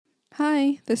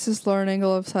Hi, this is Lauren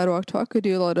Engel of Sidewalk Talk. I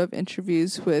do a lot of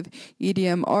interviews with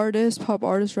EDM artists, pop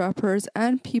artists, rappers,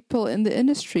 and people in the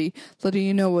industry, letting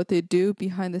you know what they do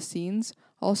behind the scenes.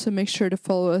 Also, make sure to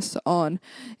follow us on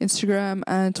Instagram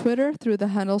and Twitter through the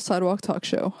handle Sidewalk Talk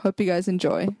Show. Hope you guys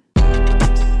enjoy.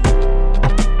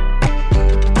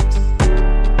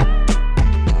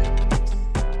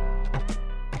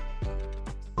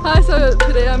 Hi, so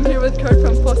today I'm here with Kurt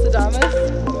from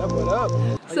Postadamus. What up?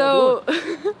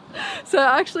 So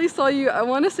I actually saw you, I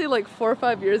want to say like 4 or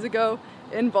 5 years ago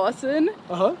in Boston.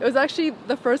 Uh-huh. It was actually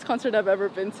the first concert I've ever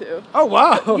been to. Oh,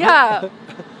 wow. Yeah.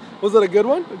 Was it a good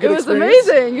one? It was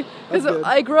amazing. Because That's good.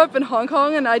 I grew up in Hong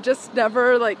Kong and I just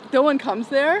never, no one comes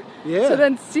there. Yeah. So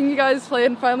then seeing you guys play,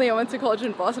 and finally I went to college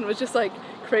in Boston, was just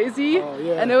crazy. Oh,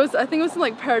 yeah. And I think it was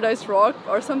in Paradise Rock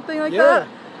or something like Yeah. that.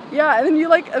 Yeah, and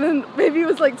then maybe it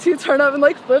was two turn up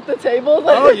and flip the tables.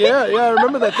 Oh, yeah, I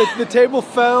remember that. The table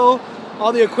fell,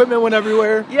 all the equipment went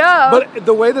everywhere. Yeah. But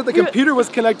the way that the computer was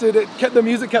connected, the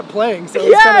music kept playing, so it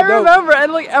was Yeah, I kind of dope. remember,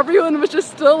 and everyone was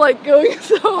just still going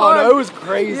so hard. Oh, no, it was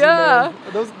crazy, Yeah.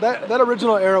 man. That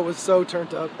original era was so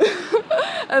turned up.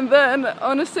 And then,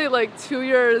 honestly, 2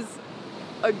 years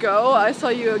ago, I saw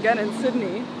you again in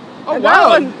Sydney. Oh, And wow.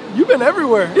 that one, You've been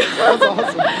everywhere. That's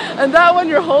awesome. and that one,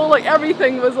 your whole,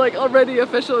 everything was, already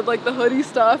official with, the hoodie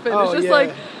stuff. And it's Oh, just,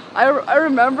 yeah. I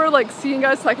remember, seeing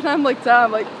guys second time,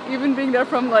 damn, even being there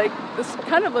from, this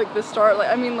kind of, the start.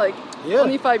 Yeah.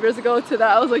 25 years ago to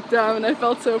that, I was damn, and I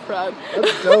felt so proud.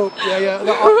 That's dope. Yeah.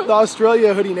 The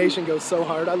Australia Hoodie Nation goes so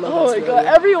hard. I love Oh, my Australia. God.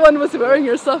 Everyone was wearing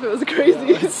your stuff. It was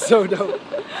crazy. It's so dope.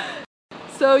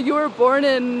 So you were born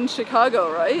in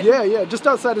Chicago, right? Yeah, just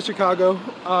outside of Chicago.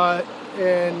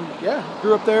 And yeah,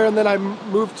 grew up there, and then I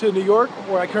moved to New York,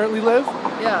 where I currently live.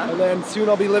 Yeah. And then soon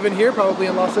I'll be living here, probably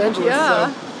in Los Angeles.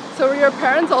 Yeah. So. So were your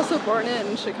parents also born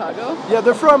in Chicago? Yeah,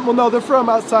 they're from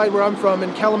outside where I'm from,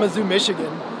 in Kalamazoo,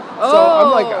 Michigan. Oh.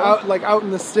 So I'm out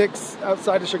in the sticks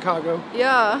outside of Chicago.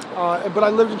 Yeah. But I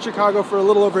lived in Chicago for a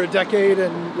little over a decade,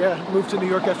 and yeah, moved to New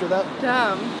York after that.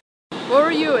 Damn. What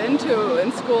were you into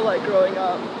in school, growing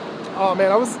up? Oh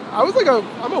man,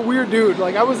 I'm a weird dude.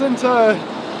 I was into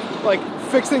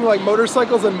fixing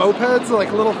motorcycles and mopeds,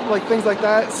 little things like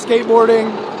that, skateboarding,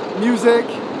 music,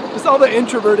 just all the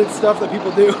introverted stuff that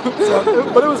people do.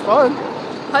 But it was fun.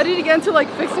 How did you get into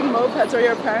fixing mopeds? Are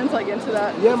your parents into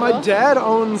that? Yeah, as my well? dad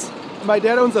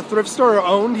owns a thrift store, or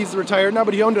owned. He's retired now,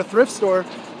 but he owned a thrift store.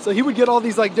 So he would get all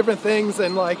these different things,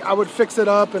 and I would fix it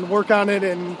up and work on it,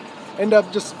 and end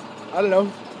up just, I don't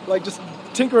know, just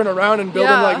tinkering around and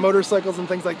building Yeah. motorcycles and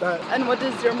things like that. And what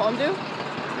does your mom do?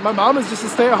 My mom is just a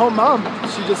stay-at-home mom.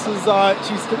 She just is.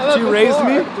 She raised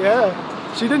me. Yeah.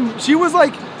 She was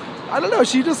I don't know.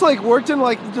 She just worked in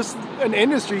just an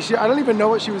industry. I don't even know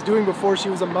what she was doing before she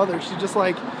was a mother. She just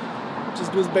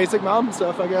was basic mom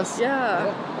stuff, I guess.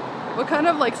 Yeah. What kind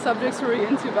of subjects were you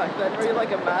into back then? Were you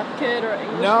a math kid or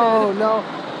English kid? No.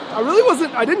 I really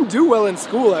wasn't. I didn't do well in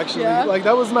school, actually. Yeah?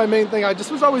 That was my main thing. I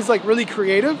just was always really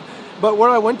creative. But where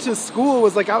I went to school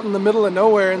was out in the middle of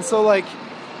nowhere, and so I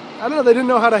don't know, they didn't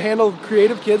know how to handle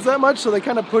creative kids that much, so they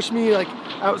kind of pushed me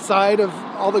outside of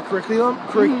all the curriculum.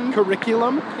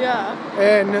 Yeah.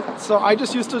 And so I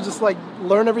just used to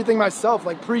learn everything myself,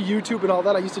 pre-YouTube and all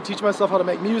that. I used to teach myself how to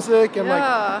make music and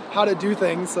Yeah. how to do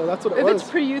things. So that's what it If was. it's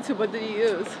pre-YouTube, what did you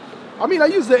use? I mean, I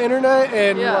used the internet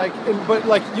and Yeah. but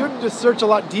you would just search a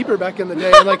lot deeper back in the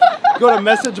day and go to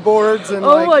message boards and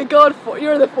Oh my God,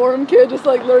 you're the forum kid, just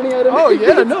learning how to Oh make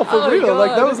yeah, beats. no, for Oh my real.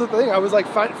 God. That was the thing. I was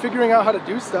figuring out how to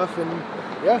do stuff, and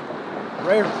yeah,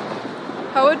 rare.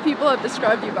 How would people have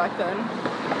described you back then?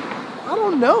 I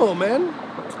don't know, man.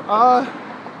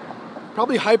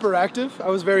 Probably hyperactive. I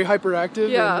was very hyperactive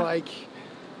Yeah. and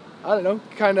I don't know,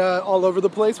 kind of all over the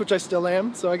place, which I still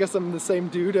am. So I guess I'm the same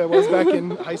dude I was back in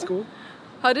high school.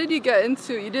 How did you get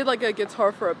into, you did a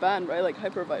guitar for a band, right?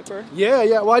 Hyper Viper? Yeah.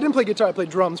 Well, I didn't play guitar. I played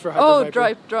drums for Hyper Oh,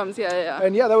 Viper. drums, yeah.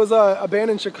 And yeah, that was a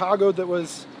band in Chicago that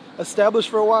was established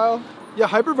for a while. Yeah,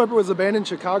 Hyper Viper was a band in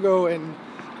Chicago, and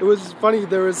it was funny.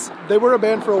 They were a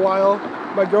band for a while.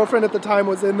 My girlfriend at the time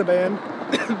was in the band,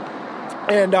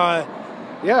 and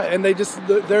and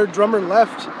their drummer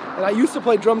left. And I used to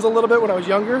play drums a little bit when I was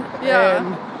younger. Yeah.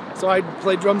 And so I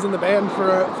played drums in the band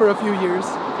for a few years.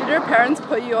 Did your parents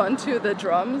put you onto the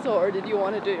drums, or did you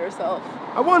want to do it yourself?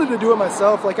 I wanted to do it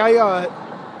myself.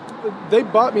 They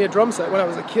bought me a drum set when I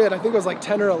was a kid. I think I was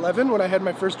 10 or 11 when I had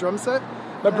my first drum set.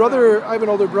 My brother, I have an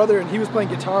older brother, and he was playing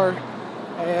guitar.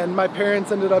 And my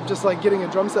parents ended up just getting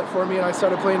a drum set for me, and I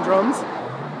started playing drums.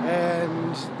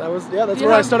 And that's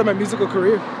where I started my musical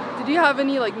career. Did you have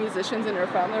any musicians in your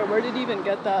family, or where did you even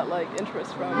get that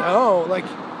interest from? No,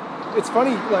 it's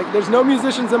funny, like there's no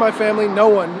musicians in my family, no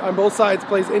one on both sides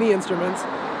plays any instruments,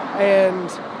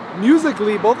 and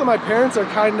musically both of my parents are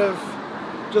kind of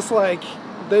just like,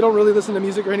 they don't really listen to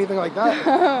music or anything like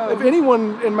that. If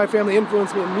anyone in my family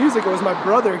influenced me in music, it was my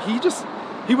brother.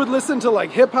 He would listen to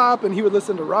like hip hop, and he would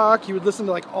listen to rock. He would listen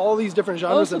to like all these different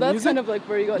genres of music. Oh, so that's kind of like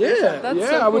where you got yeah, yourself. That's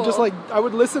so cool. I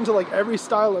would listen to like every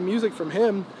style of music from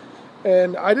him,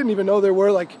 and I didn't even know there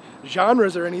were like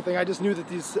genres or anything. I just knew that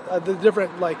these the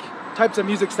different like types of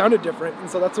music sounded different, and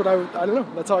so that's what I don't know.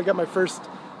 That's how I got my first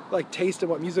like taste of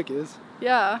what music is.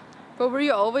 Yeah. But were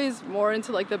you always more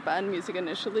into like the band music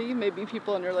initially? Maybe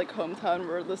people in your like hometown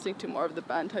were listening to more of the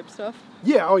band type stuff?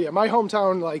 Yeah, oh yeah. My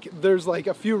hometown, like there's like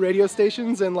a few radio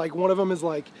stations, and like one of them is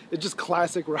like, it's just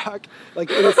classic rock.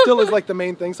 Like, and it still is like the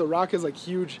main thing, so rock is like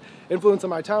huge influence in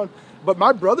my town. But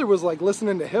my brother was like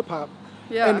listening to hip hop.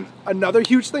 Yeah. And another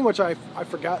huge thing, which I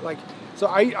forgot, like, so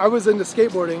I was into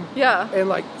skateboarding. Yeah. And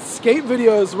like skate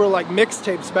videos were like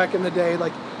mixtapes back in the day.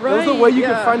 Like, that was the Right, way you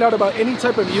yeah. could find out about any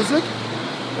type of music.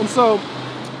 And so,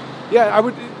 yeah, I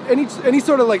would, any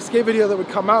sort of like skate video that would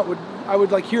come out, I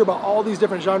would like hear about all these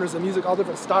different genres of music, all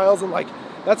different styles, and like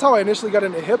that's how I initially got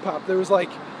into hip hop. There was like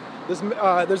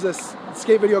there's this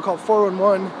skate video called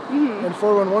 411, and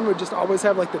 411 would just always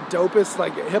have like the dopest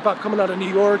like hip hop coming out of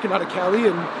New York and out of Cali,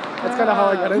 and that's kind of how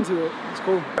I got into it. It's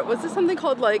cool. Was this something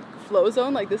called like Flow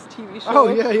Zone, like this TV show?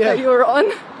 Oh, yeah. That you were on?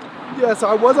 Yeah, so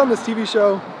I was on this TV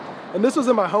show, and this was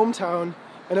in my hometown,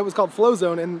 and it was called Flow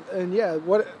Zone, and yeah,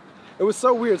 it was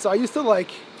so weird. So I used to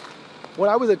like, when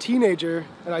I was a teenager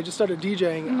and I just started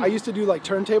DJing, I used to do like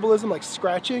turntablism, like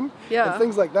scratching and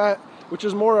things like that, which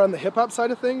is more on the hip hop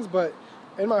side of things. But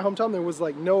in my hometown, there was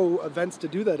like no events to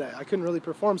do that at. I couldn't really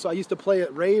perform. So I used to play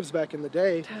at raves back in the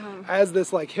day as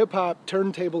this like hip hop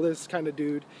turntablist kind of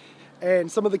dude.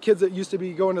 And some of the kids that used to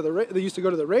be going to they used to go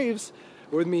to the raves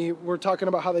with me were talking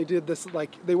about how they did this,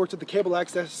 like they worked at the cable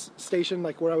access station,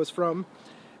 like where I was from.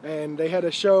 And they had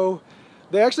a show.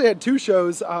 They actually had two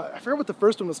shows. I forgot what the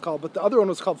first one was called, but the other one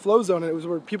was called Flow Zone, and it was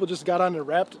where people just got on and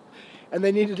rapped, and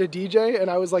they needed a DJ, and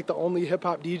I was like the only hip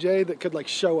hop DJ that could like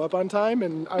show up on time,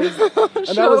 and I was,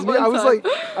 and that was me.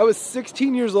 I was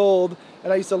 16 years old,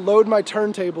 and I used to load my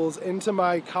turntables into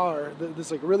my car,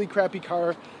 this like really crappy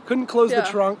car. Couldn't close the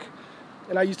trunk,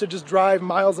 and I used to just drive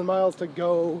miles and miles to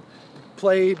go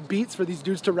play beats for these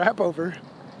dudes to rap over.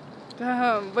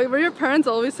 Damn. Wait, were your parents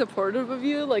always supportive of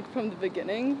you, like from the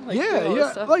beginning? Like, Yeah, doing all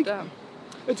this stuff? like Damn.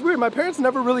 it's weird. My parents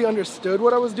never really understood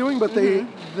what I was doing, but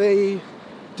they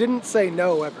didn't say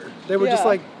no ever. They were just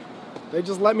like, they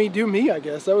just let me do me, I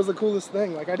guess. That was the coolest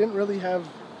thing. Like I didn't really have,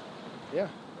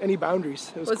 any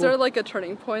boundaries. It was cool. there like a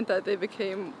turning point that they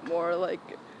became more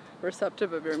like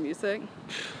receptive of your music?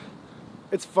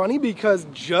 It's funny because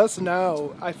just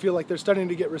now I feel like they're starting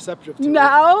to get receptive to it.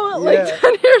 Now? Like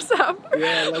 10 years after?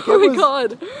 Yeah, like oh my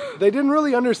god. They didn't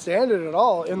really understand it at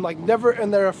all, and like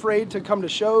and they're afraid to come to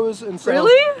shows, and so.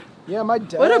 Really? Yeah, my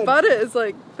dad. What about it is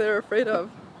like they're afraid of?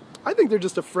 I think they're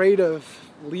just afraid of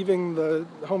leaving the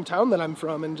hometown that I'm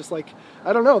from, and just like,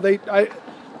 I don't know, they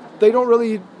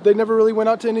never really went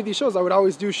out to any of these shows. I would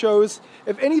always do shows.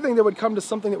 If anything, they would come to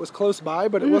something that was close by,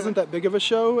 but it wasn't that big of a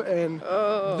show, and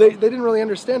they didn't really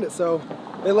understand it, so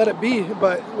they let it be.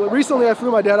 But recently I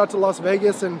flew my dad out to Las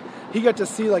Vegas, and he got to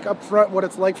see like up front what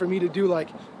it's like for me to do like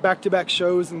back-to-back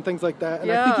shows and things like that,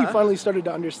 and I think he finally started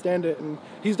to understand it, and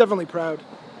he's definitely proud.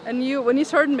 And when you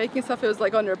started making stuff, it was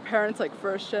like on your parents' like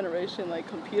first generation like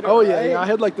computer. Oh right? yeah, I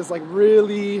had like this like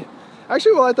really.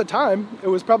 Actually, well, at the time, it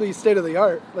was probably state of the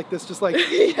art. Like this, just like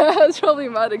yeah, it's probably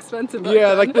mad expensive.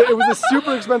 Yeah, like it was a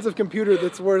super expensive computer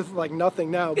that's worth like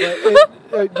nothing now.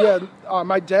 But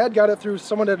my dad got it through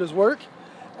someone at his work,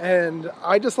 and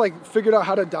I just like figured out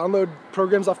how to download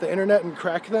programs off the internet and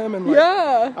crack them. And like,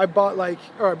 I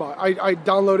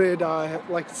downloaded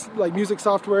like music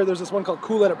software. There's this one called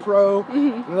Cool Edit Pro,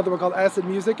 and another one called Acid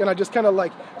Music, and I just kind of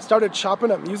like started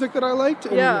chopping up music that I liked.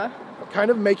 And kind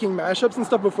of making mashups and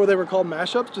stuff before they were called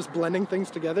mashups, just blending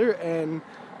things together, and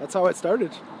that's how it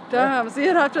started. Damn, so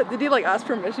you'd have to, did you like ask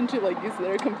permission to like use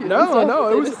their computer? No,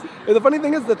 it was, the funny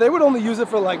thing is that they would only use it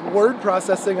for like word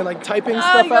processing and like typing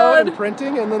stuff out and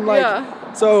printing, and then like,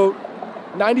 so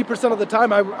 90% of the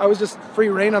time I was just free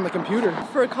reign on the computer.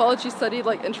 For college you studied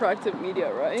like interactive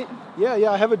media, right? Yeah,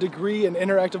 I have a degree in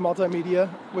interactive multimedia,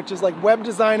 which is like web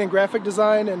design and graphic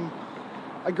design, and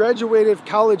I graduated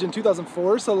college in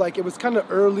 2004, so like it was kind of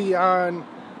early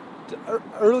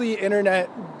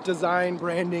internet design,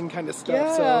 branding kind of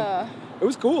stuff. So it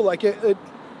was cool. Like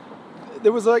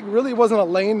there was like really wasn't a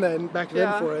lane back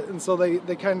then for it, and so I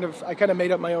kind of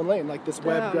made up my own lane, like this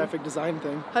web graphic design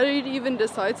thing. How did you even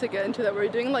decide to get into that? Were you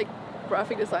doing like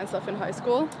graphic design stuff in high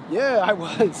school? Yeah, I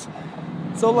was.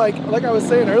 So like I was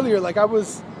saying earlier, like I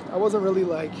wasn't really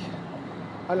like,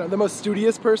 I don't know, the most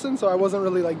studious person, so I wasn't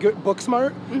really like good book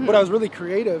smart, but I was really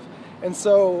creative. And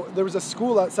so there was a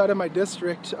school outside of my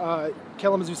district,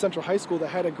 Kalamazoo Central High School, that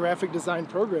had a graphic design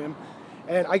program.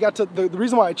 And I got to, the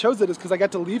reason why I chose it is because I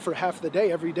got to leave for half the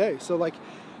day every day. So like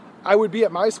I would be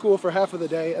at my school for half of the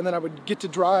day, and then I would get to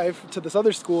drive to this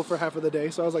other school for half of the day.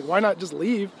 So I was like, why not just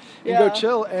leave and go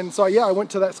chill? And so yeah, I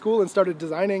went to that school and started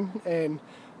designing and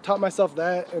taught myself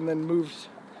that, and then moved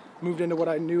into what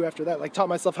I knew after that. Like taught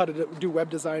myself how to do web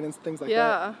design and things like that.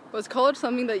 Yeah. Was college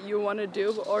something that you want to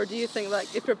do, or do you think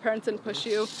like if your parents didn't push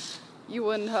you, you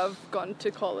wouldn't have gone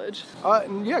to college?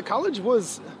 Yeah, college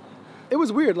was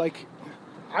weird. Like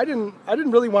I didn't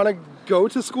really want to go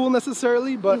to school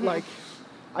necessarily, but like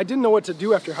I didn't know what to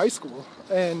do after high school.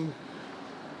 And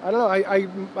I don't know,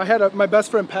 I had my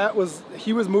best friend Pat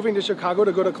he was moving to Chicago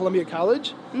to go to Columbia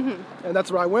College, and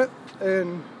that's where I went.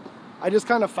 And I just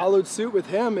kind of followed suit with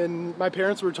him, and my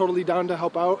parents were totally down to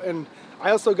help out. And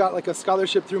I also got like a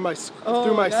scholarship through my state,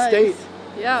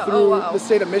 through the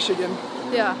state of Michigan.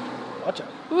 Yeah. Watch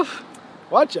out. Oof.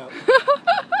 Watch out.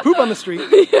 Poop on the street.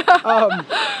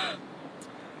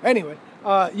 Anyway,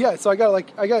 so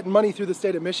I got money through the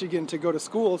state of Michigan to go to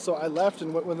school, so I left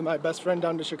and went with my best friend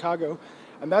down to Chicago,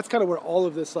 and that's kind of where all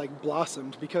of this like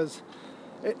blossomed, because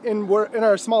in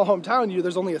our small hometown,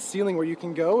 there's only a ceiling where you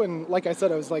can go, and like I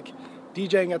said, I was like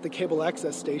DJing at the cable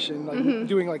access station, like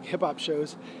doing like hip hop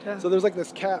shows. Yeah. So there's like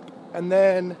this cap, and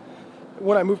then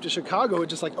when I moved to Chicago, it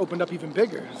just like opened up even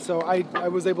bigger. So I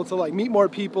was able to like meet more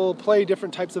people, play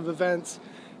different types of events,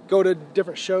 go to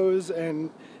different shows,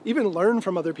 and even learn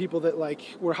from other people that like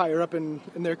were higher up in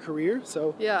their career.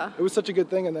 So yeah, it was such a good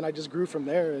thing, and then I just grew from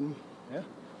there. And yeah.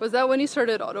 Was that when you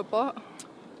started Autobot?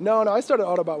 No, I started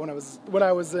Autobot when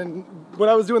I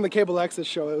was doing the cable access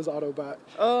show. It was Autobot.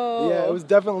 Oh. Yeah, it was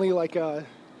definitely like a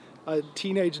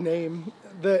teenage name.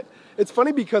 That it's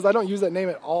funny because I don't use that name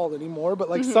at all anymore. But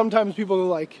like sometimes people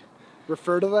like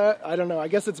refer to that. I don't know. I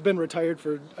guess it's been retired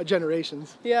for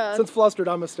generations. Yeah. Since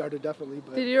Flosstradamus started, definitely.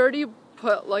 But. Did you already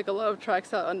put like a lot of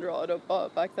tracks out under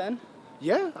Autobot back then?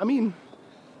 Yeah, I mean,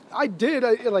 I did.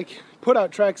 I like put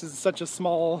out tracks is such a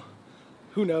small,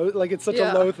 who knows, like it's such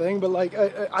a low thing. But like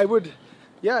I would,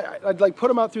 I'd like put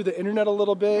them out through the internet a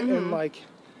little bit, and like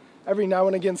every now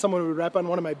and again someone would rap on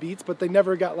one of my beats, but they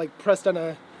never got like pressed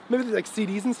on maybe like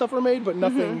CDs and stuff were made, but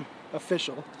nothing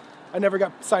official. I never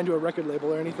got signed to a record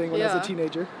label or anything when I was a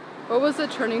teenager. What was the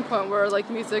turning point where like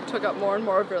music took up more and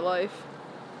more of your life?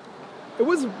 It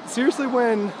was seriously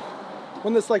when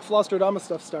this like Flosstradamus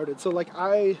stuff started. So like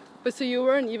But so you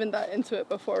weren't even that into it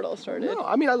before it all started? No,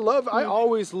 I mean I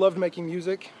always loved making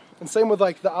music, and same with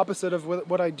like the opposite of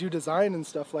what I do, design and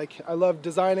stuff. Like I love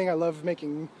designing, I love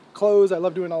making clothes, I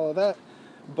love doing all of that.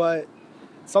 But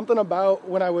something about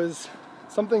when I was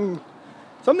something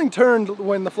turned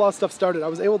when the Floss stuff started. I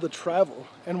was able to travel,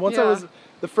 and once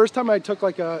the first time I took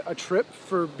like a trip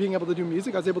for being able to do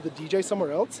music, I was able to DJ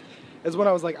somewhere else, is when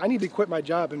I was like, I need to quit my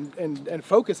job and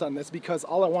focus on this, because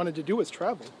all I wanted to do was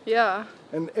travel. Yeah.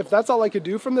 And if that's all I could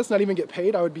do from this, not even get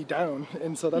paid, I would be down.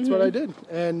 And so that's what I did.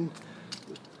 And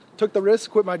took the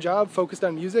risk, quit my job, focused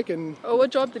on music. And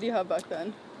what job did you have back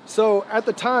then? So at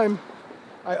the time,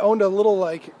 I owned a little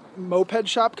like moped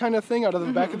shop kind of thing out of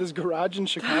the back of this garage in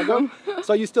Chicago.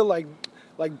 So I used to like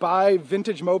buy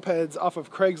vintage mopeds off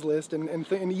of Craigslist and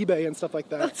eBay and stuff like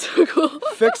that. That's so cool.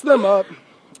 Fix them up,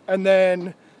 and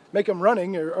then make them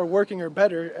running or working or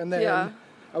better, and then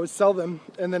I would sell them,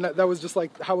 and then that was just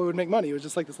like how we would make money. It was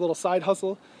just like this little side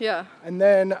hustle. Yeah. And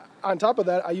then on top of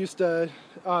that, I used to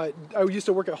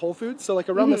work at Whole Foods. So like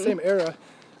around the same era,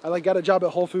 I like got a job at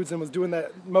Whole Foods and was doing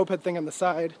that moped thing on the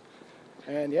side.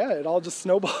 And yeah, it all just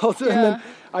snowballed. And then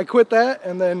I quit that,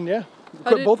 and then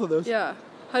quit both of those. Yeah.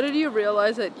 How did you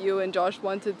realize that you and Josh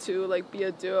wanted to like be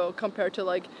a duo compared to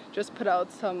like just put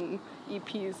out some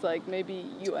EPs, like maybe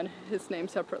you and his name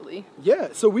separately? Yeah.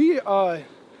 So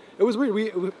it was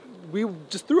weird. We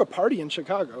just threw a party in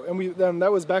Chicago, and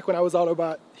that was back when I was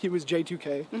Autobot, he was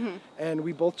J2K, and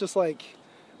we both just like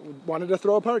wanted to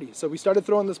throw a party. So we started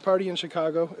throwing this party in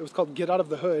Chicago. It was called Get Out of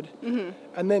the Hood.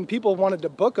 And then people wanted to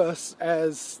book us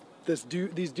as these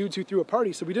dudes who threw a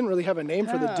party. So we didn't really have a name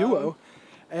for the duo.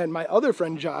 And my other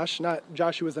friend Josh, not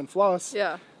Josh who was in Floss,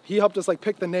 he helped us like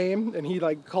pick the name, and he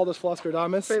like called us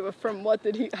Flosstradamus. Wait, but from what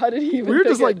how did he even We were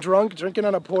just like drunk, drinking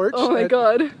on a porch. Oh my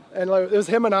God. And like, it was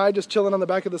him and I just chilling on the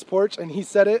back of this porch, and he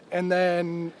said it, and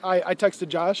then I texted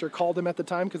Josh, or called him at the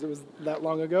time because it was that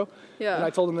long ago. Yeah. And I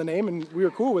told him the name, and we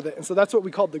were cool with it. And so that's what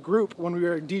we called the group when we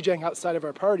were DJing outside of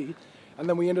our party. And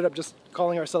then we ended up just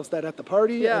calling ourselves that at the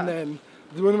party. Yeah. And then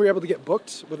when we were able to get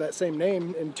booked with that same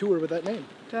name and tour with that name.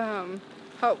 Damn.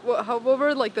 What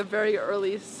were like the very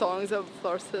early songs of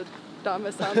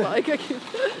Florstradamus sound like?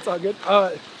 It's all good.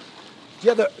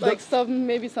 Yeah, like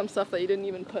maybe some stuff that you didn't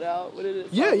even put out. What did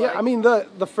it sound yeah. like? I mean,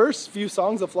 the first few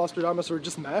songs of Florstradamus were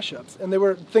just mashups, and they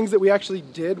were things that we actually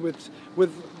did with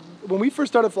when we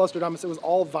first started Florstradamus. It was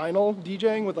all vinyl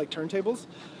DJing with like turntables.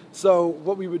 So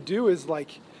what we would do is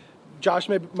like Josh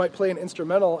might play an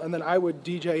instrumental, and then I would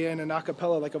DJ in an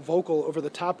acapella, like a vocal over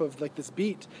the top of like this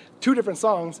beat, 2 different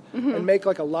songs, and make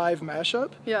like a live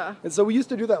mashup. Yeah. And so we used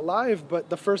to do that live,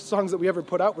 but the first songs that we ever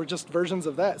put out were just versions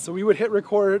of that. So we would hit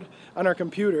record on our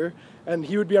computer, and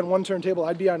he would be on one turntable,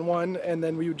 I'd be on one, and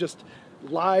then we would just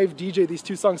live DJ these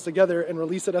 2 songs together and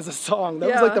release it as a song. That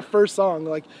was like the first song,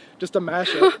 like just a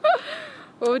mashup.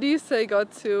 What would you say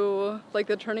got to like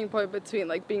the turning point between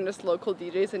like being just local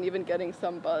DJs and even getting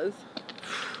some buzz?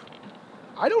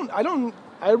 I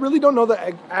really don't know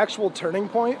the actual turning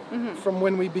point from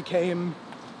when we became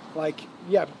like,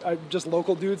 just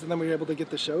local dudes, and then we were able to get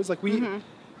the shows.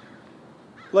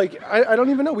 Like I don't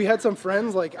even know. We had some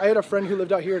friends, like I had a friend who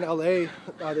lived out here in LA,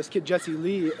 this kid Jesse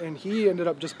Lee, and he ended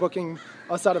up just booking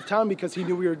us out of town because he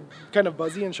knew we were kind of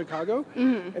buzzy in Chicago.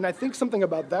 And I think something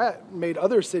about that made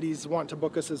other cities want to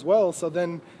book us as well. So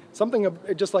then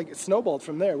it just like snowballed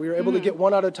from there. We were able to get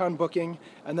one out of town booking,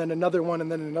 and then another one,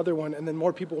 and then another one, and then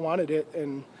more people wanted it.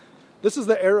 And this is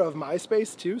the era of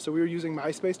MySpace too, so we were using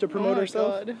MySpace to promote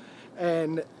ourselves. God.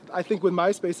 And I think with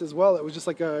MySpace as well, it was just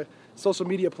like a social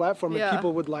media platform that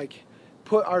people would like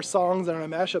put our songs and our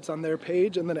mashups on their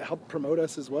page, and then it helped promote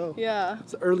us as well. Yeah.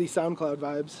 It's early SoundCloud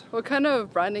vibes. What kind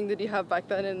of branding did you have back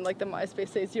then in like the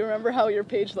MySpace days? Do you remember how your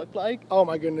page looked like? Oh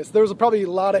my goodness. There was probably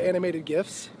a lot of animated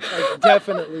GIFs. Like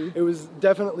definitely. It was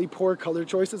definitely poor color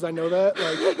choices. I know that.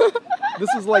 Like this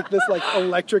is like this like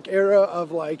electric era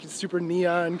of like super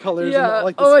neon colors and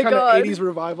like this kind of 80s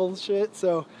revival shit.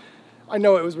 So I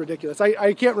know it was ridiculous.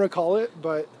 I can't recall it,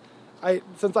 but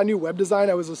since I knew web design,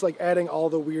 I was just like adding all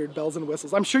the weird bells and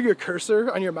whistles. I'm sure your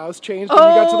cursor on your mouse changed when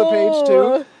you got to the page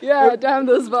too. Yeah, damn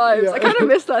those vibes. Yeah. I kind of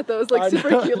miss that though. It's like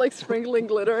super cute, like sprinkling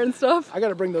glitter and stuff. I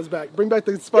gotta bring those back. Bring back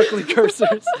the sparkly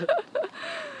cursors.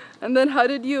 And then how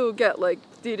did you get like?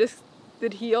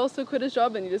 Did he also quit his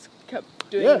job and you just kept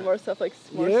doing more stuff like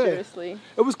more seriously?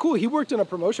 It was cool. He worked in a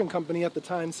promotion company at the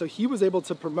time, so he was able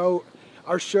to promote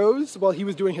our shows while he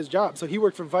was doing his job. So he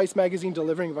worked for Vice Magazine,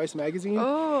 delivering Vice Magazine.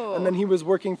 Oh. And then he was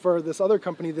working for this other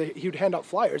company that he would hand out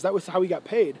flyers. That was how he got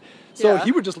paid. So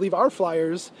he would just leave our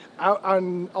flyers out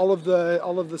on all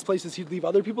of these places. He'd leave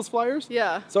other people's flyers.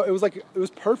 Yeah. So it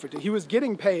was perfect. He was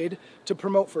getting paid to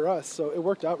promote for us. So it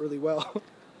worked out really well.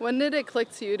 When did it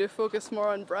click to you to focus more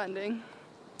on branding?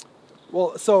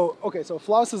 Well, so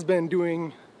Floss has been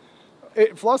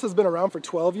around for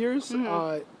 12 years.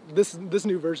 This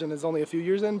new version is only a few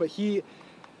years in, but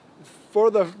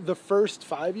for the first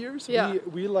 5 years,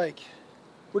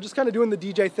 we're just kind of doing the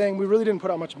DJ thing. We really didn't put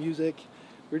out much music.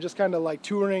 We were just kind of like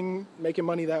touring, making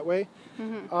money that way.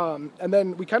 And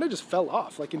then we kind of just fell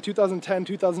off. Like in 2010,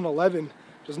 2011,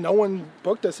 just no one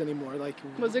booked us anymore. Like,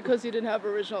 was it because you didn't have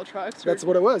original tracks? That's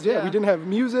what it was. Yeah, we didn't have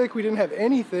music. We didn't have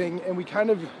anything, and we kind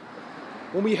of,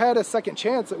 when we had a second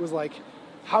chance, it was like,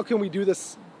 how can we do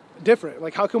this different?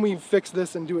 Like, how can we fix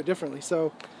this and do it differently?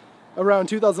 So around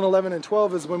 2011 and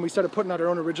 12 is when we started putting out our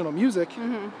own original music.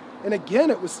 And again,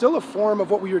 it was still a form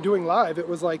of what we were doing live. It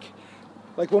was like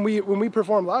when we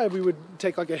performed live, we would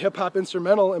take like a hip hop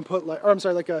instrumental and put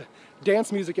like a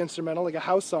dance music instrumental, like a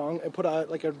house song, and put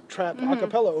like a trap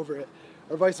acapella over it,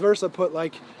 or vice versa. Put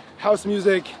like a house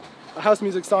music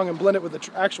song and blend it with the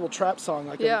actual trap song,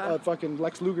 like a fucking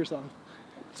Lex Luger song.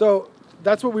 So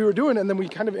that's what we were doing, and then we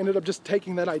kind of ended up just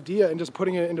taking that idea and just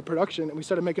putting it into production, and we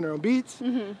started making our own beats,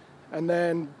 and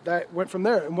then that went from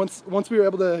there. And once we were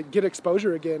able to get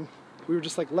exposure again, we were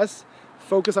just like, let's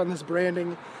focus on this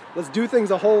branding. Let's do things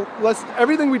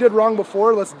everything we did wrong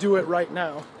before, let's do it right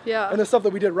now. Yeah. And the stuff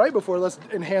that we did right before, let's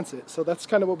enhance it. So that's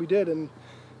kind of what we did. In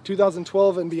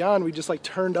 2012 and beyond, we just like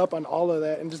turned up on all of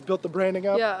that and just built the branding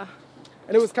up. Yeah.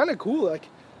 And it was kind of cool. Like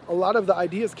a lot of the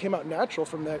ideas came out natural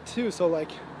from that too. So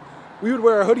like we would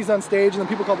wear our hoodies on stage, and then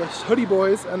people called us hoodie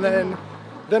boys. And then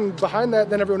behind that,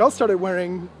 then everyone else started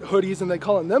wearing hoodies, and they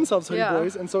calling themselves hoodie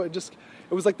boys. And so it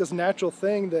was like this natural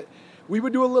thing that we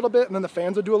would do a little bit, and then the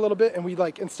fans would do a little bit, and we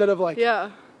like, instead of like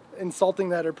insulting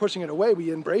that or pushing it away,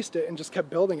 we embraced it and just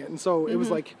kept building it. And so it was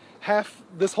like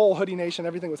this whole Hoodie Nation,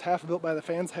 everything was half built by the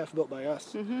fans, half built by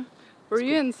us. Were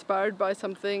you inspired by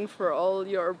something for all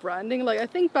your branding? Like, I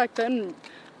think back then,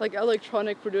 like,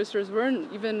 electronic producers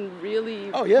weren't even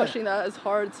really pushing that as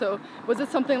hard. So was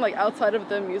it something like outside of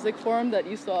the music form that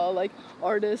you saw, like,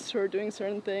 artists who are doing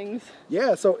certain things?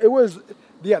 Yeah, so it was,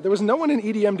 there was no one in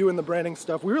EDM doing the branding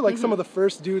stuff. We were like some of the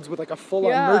first dudes with like a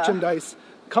full-on merchandise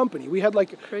company. We had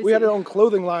like, we had our own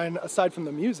clothing line aside from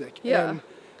the music. Yeah. And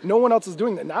no one else is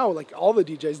doing that now. Like, all the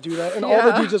DJs do that, and all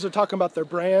the DJs are talking about their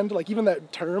brand. Like, even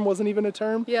that term wasn't even a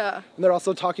term. Yeah. And they're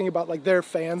also talking about like their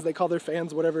fans. They call their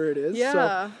fans whatever it is.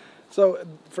 Yeah. So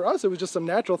for us, it was just some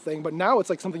natural thing. But now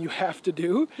it's like something you have to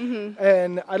do.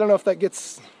 And I don't know if it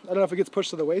gets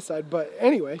pushed to the wayside. But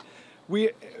anyway,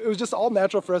 it was just all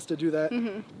natural for us to do that.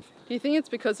 Do you think it's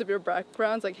because of your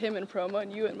backgrounds, like him in promo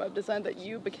and you in web design, that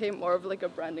you became more of like a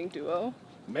branding duo?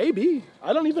 Maybe.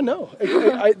 I don't even know.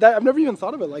 I've never even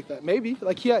thought of it like that. Maybe.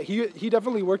 Like, yeah, he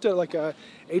definitely worked at like a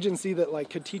agency that like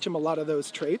could teach him a lot of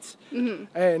those traits.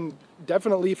 And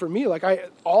definitely for me, like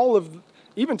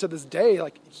even to this day,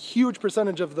 like huge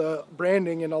percentage of the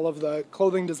branding and all of the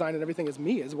clothing design and everything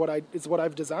is what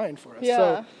I've designed for us. Yeah.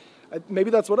 So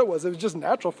maybe that's what it was. It was just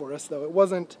natural for us, though. It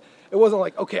wasn't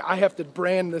like, okay, I have to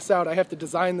brand this out. I have to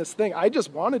design this thing. I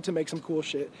just wanted to make some cool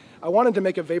shit. I wanted to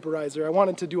make a vaporizer. I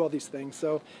wanted to do all these things.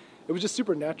 So it was just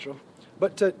super natural.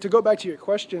 But to go back to your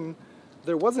question,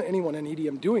 there wasn't anyone in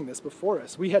EDM doing this before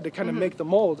us. We had to kind of make the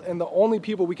mold. And the only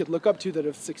people we could look up to that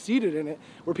have succeeded in it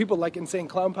were people like Insane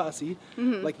Clown Posse.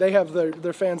 Like, they have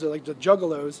their fans are like the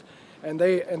Juggalos. And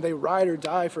they ride or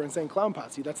die for Insane Clown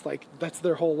Posse. That's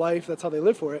their whole life. That's how they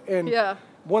live for it. And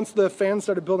once the fans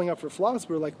started building up for Floss,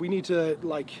 we were like, we need to,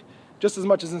 like, just as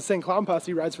much as Insane Clown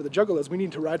Posse rides for the Juggalos, we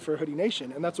need to ride for Hoodie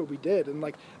Nation. And that's what we did. And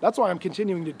like, that's why I'm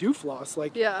continuing to do Floss.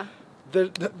 Like,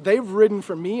 they've ridden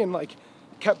for me and like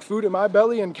kept food in my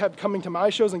belly and kept coming to my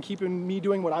shows and keeping me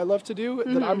doing what I love to do.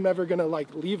 That I'm never gonna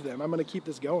like leave them. I'm gonna keep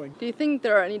this going. Do you think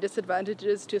there are any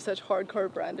disadvantages to such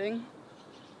hardcore branding?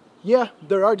 Yeah,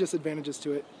 there are disadvantages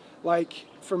to it. Like,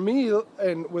 for me,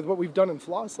 and with what we've done in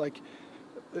Floss, like,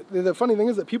 the funny thing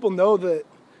is that people know that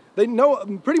they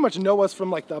pretty much know us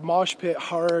from like the mosh pit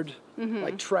hard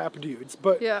like trap dudes.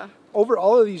 But over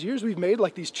all of these years, we've made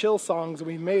like these chill songs, and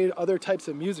we've made other types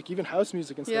of music, even house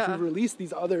music and stuff. We've released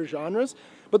these other genres,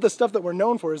 but the stuff that we're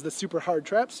known for is the super hard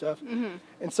trap stuff.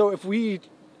 And so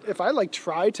if I like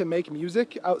try to make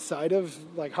music outside of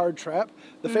like hard trap,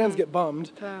 the fans get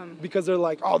bummed because they're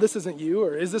like, oh, this isn't you,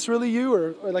 or is this really you,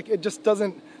 or like, it just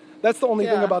doesn't. That's the only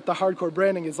thing about the hardcore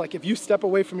branding is like, if you step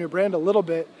away from your brand a little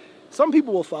bit, some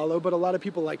people will follow, but a lot of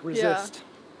people like resist.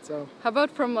 So how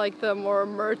about from like the more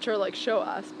merch or like show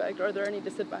aspect? Are there any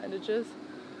disadvantages?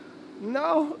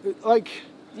 No, like,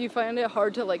 do you find it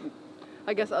hard to like,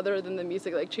 I guess other than the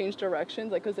music, like change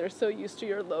directions, like because they're so used to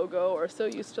your logo or so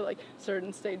used to like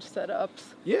certain stage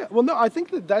setups? Yeah, well, no, I think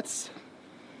that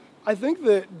I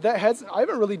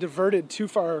haven't really diverted too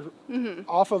far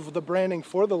off of the branding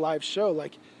for the live show.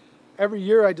 Like, every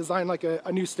year I design like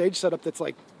a new stage setup that's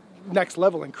like next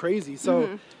level and crazy.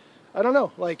 So I don't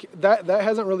know, like that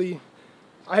hasn't really,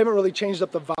 I haven't really changed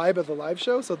up the vibe of the live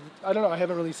show. So I don't know, I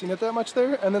haven't really seen it that much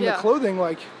there. And then the clothing,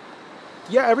 like,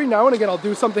 yeah, every now and again I'll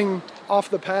do something off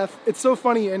the path. It's so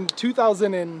funny, in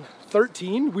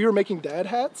 2013 we were making dad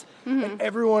hats, and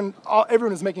everyone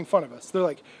is making fun of us. They're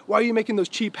like, why are you making those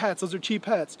cheap hats? Those are cheap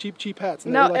hats, cheap hats.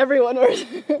 And now like, everyone wears.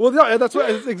 Well, no, that's what,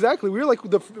 exactly. We were like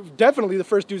definitely the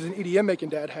first dudes in EDM making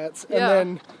dad hats. And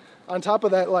then on top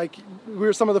of that, like, we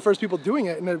were some of the first people doing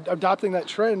it and adopting that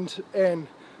trend. And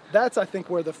that's, I think,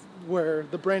 where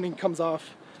the branding comes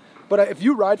off. But if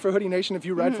you ride for Hoodie Nation, if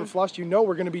you ride for Floss, you know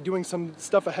we're going to be doing some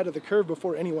stuff ahead of the curve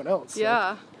before anyone else.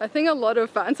 Yeah, I think a lot of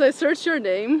fans, I searched your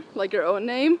name, like your own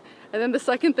name, and then the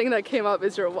second thing that came up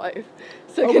is your wife.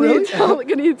 So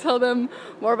can you tell them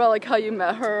more about like how you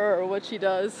met her or what she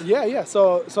does? Yeah.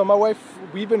 So my wife,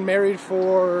 we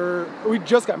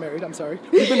just got married. I'm sorry.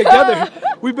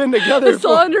 We've been together. I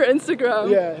saw on your Instagram.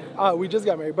 Yeah, we just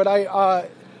got married. But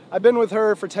I've been with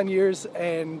her for 10 years,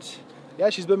 and yeah,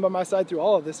 she's been by my side through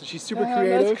all of this, and she's super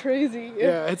creative. That's crazy.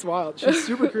 Yeah, it's wild. She's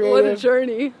super creative. What a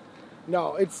journey.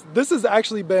 No, this has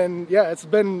actually been,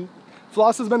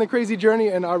 Floss has been a crazy journey,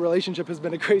 and our relationship has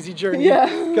been a crazy journey. Yeah.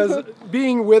 Because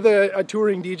being with a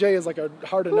touring DJ is like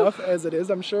hard enough as it is,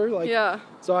 I'm sure. Like,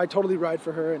 so I totally ride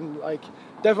for her, and like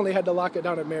definitely had to lock it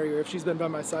down and marry her if she's been by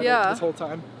my side this whole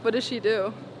time. What does she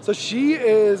do? So she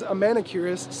is a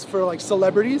manicurist for like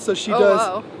celebrities. So she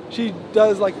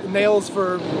does like nails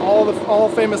for all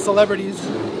famous celebrities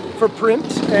for print,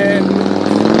 and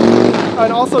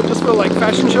also just for like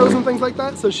fashion shows and things like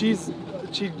that. So she's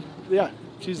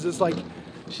just like,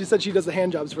 She said she does the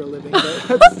hand jobs for a living.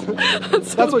 But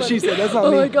that's what she said. That's not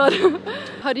me. Oh my god.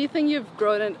 How do you think you've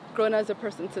grown as a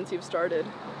person since you've started?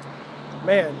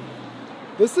 Man,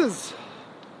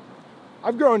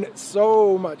 I've grown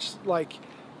so much. Like,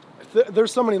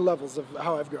 there's so many levels of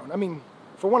how I've grown. I mean,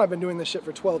 for one, I've been doing this shit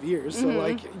for 12 years. So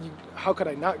like, how could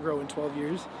I not grow in 12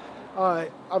 years?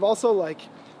 I've also like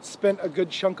spent a good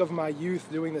chunk of my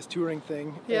youth doing this touring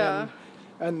thing. Yeah.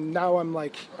 And now I'm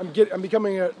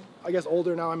becoming I guess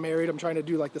older now. I'm married. I'm trying to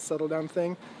do like the settle down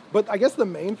thing. But I guess the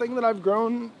main thing that I've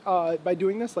grown by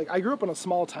doing this, like I grew up in a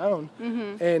small town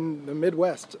in the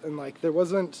Midwest, and like there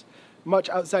wasn't much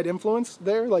outside influence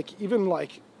there. Like even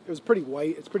like it was pretty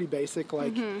white. It's pretty basic.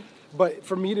 Like, but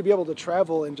for me to be able to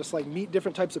travel and just like meet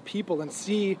different types of people and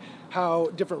see how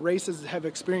different races have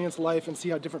experienced life and see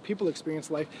how different people experience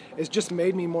life, it's just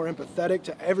made me more empathetic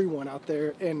to everyone out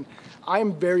there. And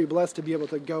I'm very blessed to be able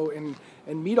to go and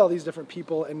meet all these different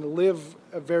people and live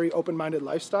a very open-minded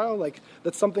lifestyle. Like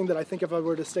that's something that I think if I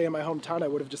were to stay in my hometown, I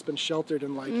would have just been sheltered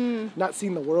and like not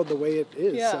seen the world the way it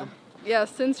is. Yeah. So. Yeah,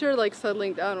 since you're like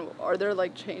settling down, are there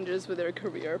like changes with your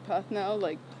career path now?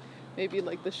 Like maybe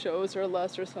like the shows are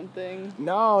less or something?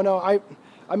 No.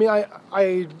 I mean,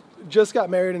 I just got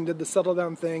married and did the settle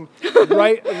down thing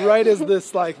right as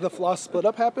this like the floss split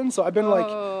up happened. So I've been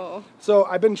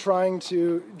I've been trying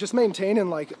to just maintain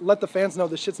and like let the fans know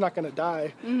this shit's not gonna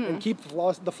die and keep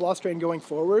the floss train going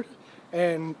forward,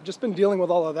 and just been dealing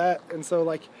with all of that. And so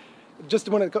like just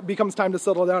when it becomes time to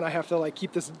settle down, I have to like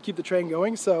keep the train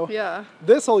going. So yeah,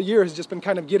 this whole year has just been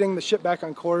kind of getting the ship back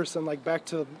on course and like back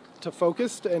to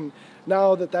focused. And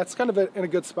now that's kind of in a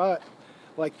good spot.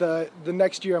 Like the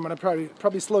next year, I'm gonna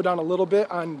probably slow down a little bit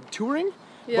on touring,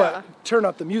 but turn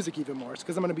up the music even more. It's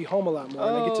because I'm gonna be home a lot more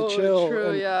and I get to chill. True,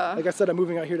 and yeah. Like I said, I'm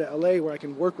moving out here to LA where I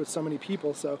can work with so many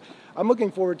people. So I'm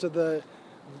looking forward to the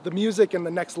music and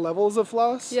the next levels of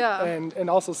floss. Yeah. And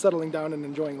also settling down and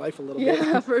enjoying life a little bit.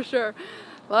 Yeah, for sure.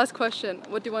 Last question: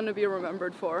 what do you want to be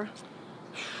remembered for?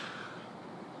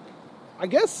 I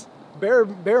guess bare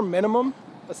minimum.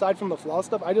 Aside from the floss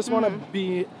stuff, I just want to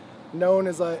be known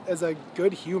as a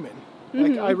good human.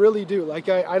 Like I really do. Like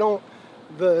I don't,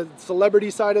 the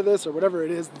celebrity side of this or whatever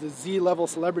it is, the Z level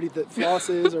celebrity that floss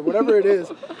is or whatever it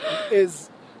is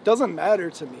doesn't matter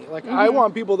to me. Like I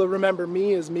want people to remember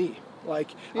me as me.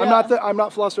 Like I'm not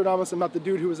Flosstradamus. I'm not the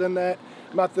dude who was in that.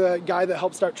 I'm not the guy that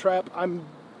helped start trap. I'm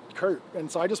Kurt,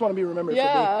 and so I just want to be remembered for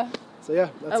me. So yeah,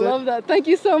 that's it. I love that. Thank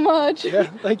you so much. Yeah,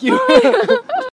 thank you.